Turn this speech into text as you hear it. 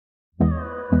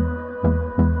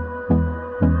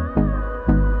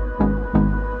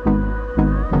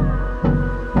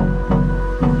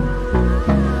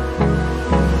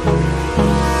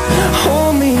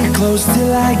close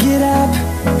till I get up.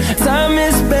 Time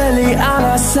is barely on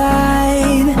our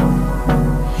side.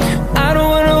 I don't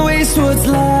wanna waste what's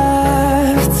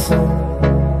left.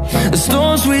 The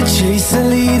storms we chase are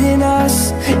leading us,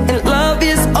 and love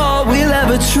is all we'll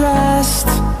ever trust.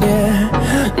 Yeah,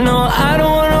 no, I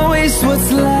don't wanna waste what's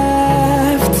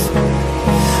left.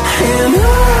 And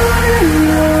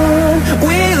on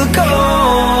we'll go,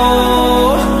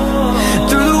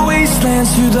 through the wastelands,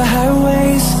 through the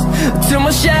highways, till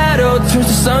my shadow turns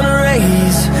to sun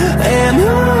rays. And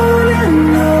on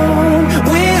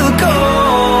we'll go,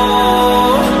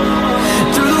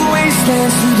 through the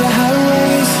wastelands, through the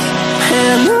highways,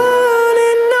 and on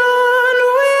we'll go.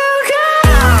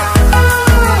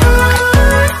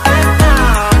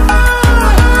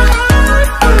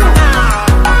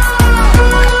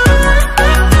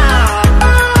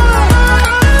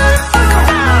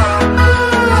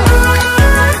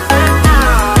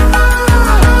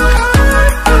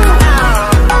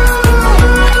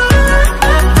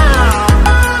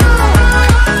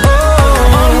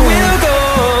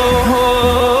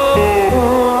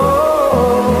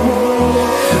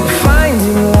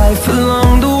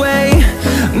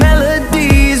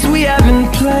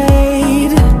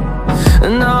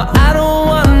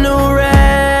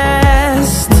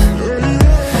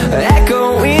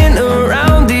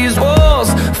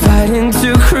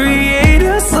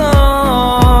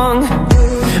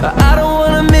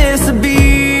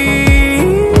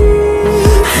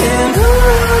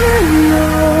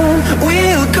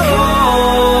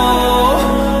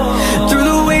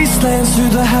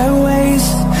 Through the highways,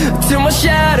 till my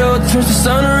shadow turns to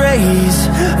sun rays.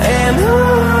 And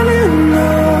on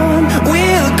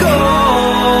we'll go,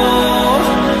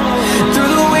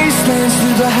 through the wastelands,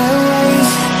 through the highways,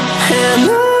 and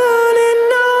on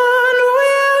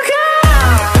we'll go.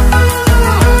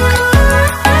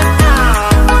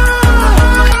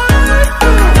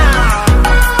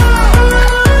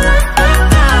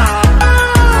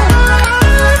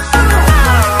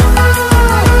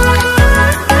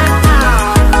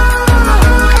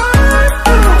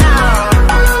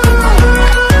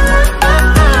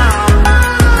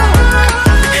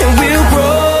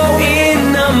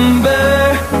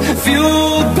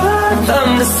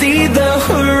 See the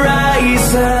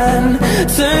horizon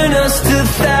turn us to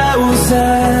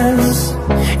thousands,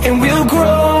 and we'll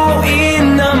grow in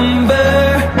number,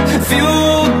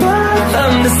 fueled by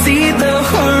them. To see the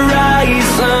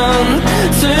horizon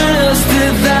turn us to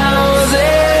thousands,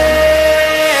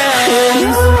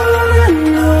 and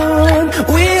on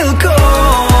we'll go,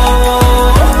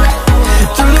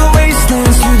 through the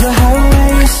wastelands, through the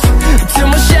highways, till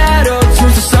my shadow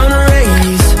turns to sun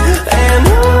rays. And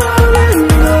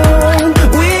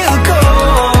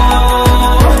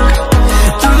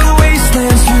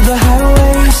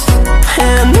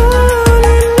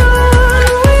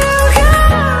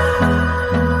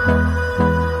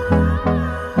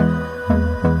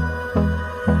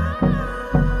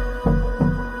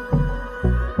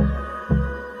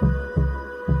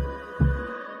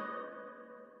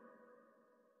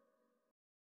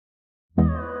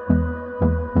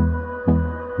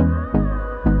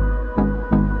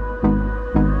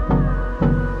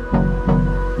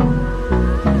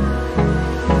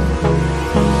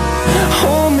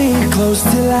close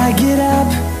till I get up.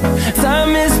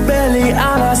 Time is barely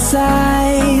on our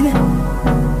side.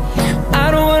 I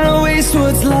don't wanna waste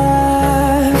what's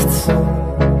left.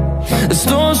 The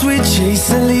storms we chase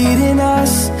are leading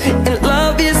us, and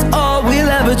love is all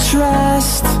we'll ever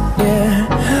trust. Yeah,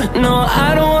 no, I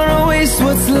don't wanna waste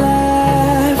what's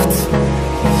left.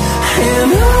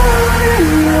 And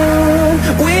on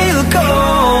we'll go,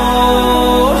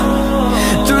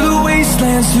 through the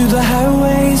wastelands, through the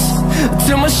highways,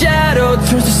 till my shadow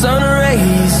turns to sun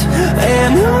rays.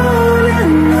 And on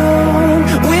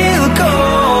we'll go,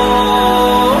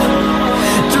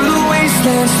 through the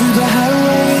wastelands, through the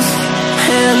highways,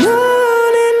 and on.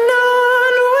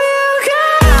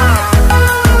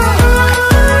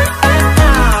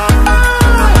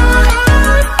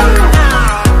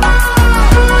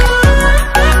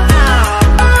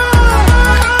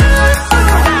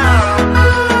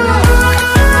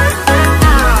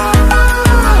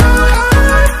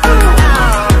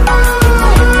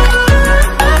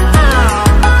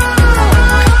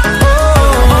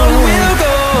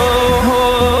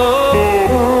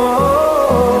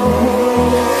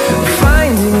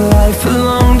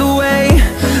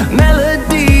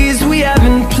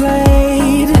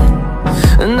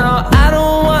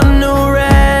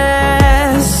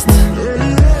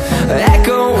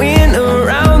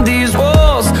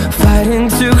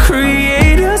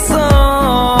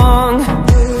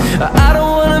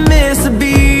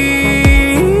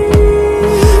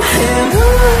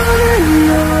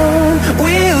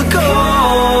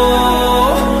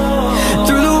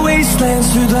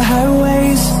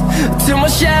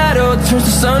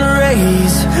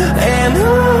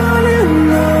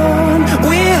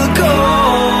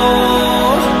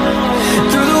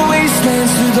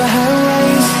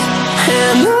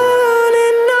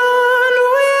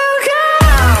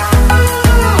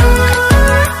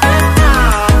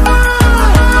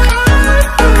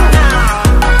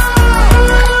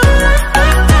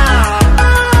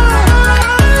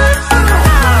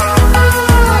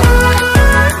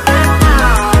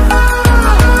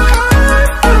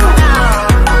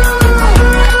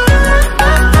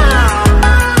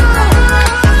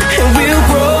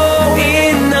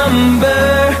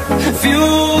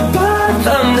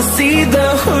 see the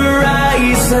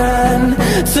horizon,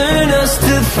 turn us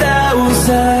to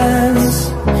thousands,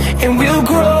 and we'll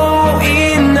grow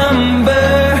in number,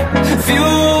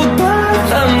 fueled by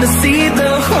them to see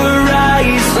the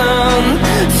horizon,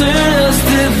 turn us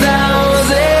to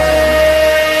thousands.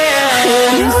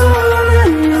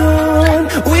 And on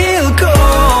we'll go,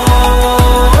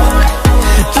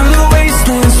 through the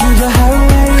wastelands, through the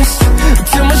highways,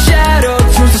 till my shadow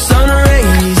turns to sun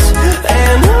rays.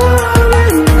 And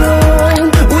on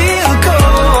we'll go,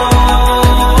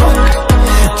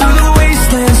 through the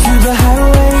wastelands, through the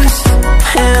highways.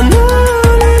 And on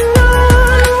we'll go.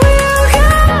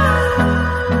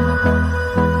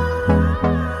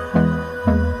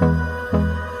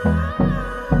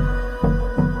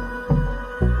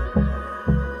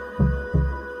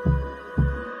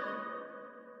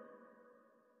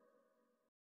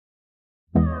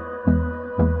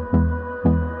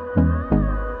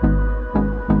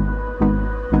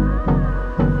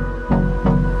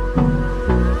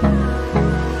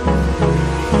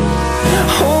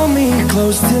 Hold me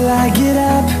close till I get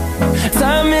up.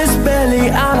 Time is barely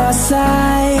on our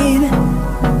side.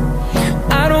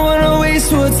 I don't wanna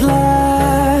waste what's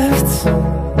left.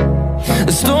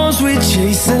 The storms we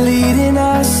chase are leading us.